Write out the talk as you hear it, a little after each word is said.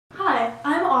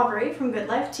Aubrey from Good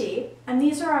Life Tea, and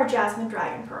these are our Jasmine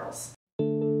Dragon Pearls.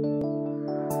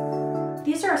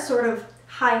 These are a sort of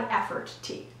high-effort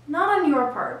tea. Not on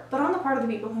your part, but on the part of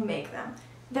the people who make them.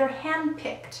 They're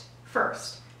hand-picked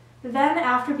first. Then,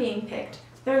 after being picked,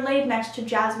 they're laid next to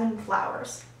jasmine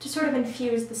flowers to sort of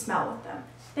infuse the smell with them.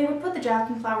 They would put the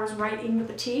jasmine flowers right into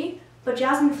the tea, but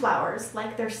jasmine flowers,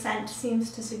 like their scent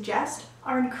seems to suggest,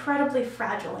 are incredibly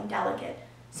fragile and delicate.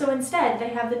 So instead, they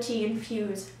have the tea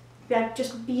infused by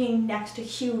just being next to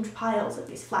huge piles of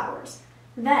these flowers.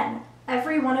 Then,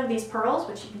 every one of these pearls,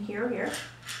 which you can hear here,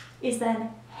 is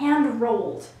then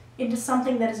hand-rolled into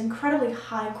something that is incredibly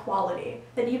high quality,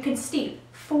 that you can steep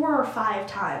 4 or 5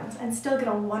 times and still get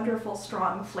a wonderful,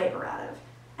 strong flavor out of.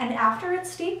 And after it's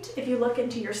steeped, if you look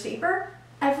into your steeper,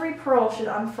 every pearl should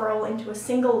unfurl into a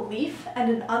single leaf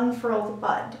and an unfurled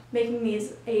bud, making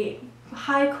these a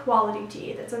high-quality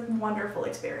tea that's a wonderful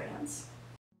experience.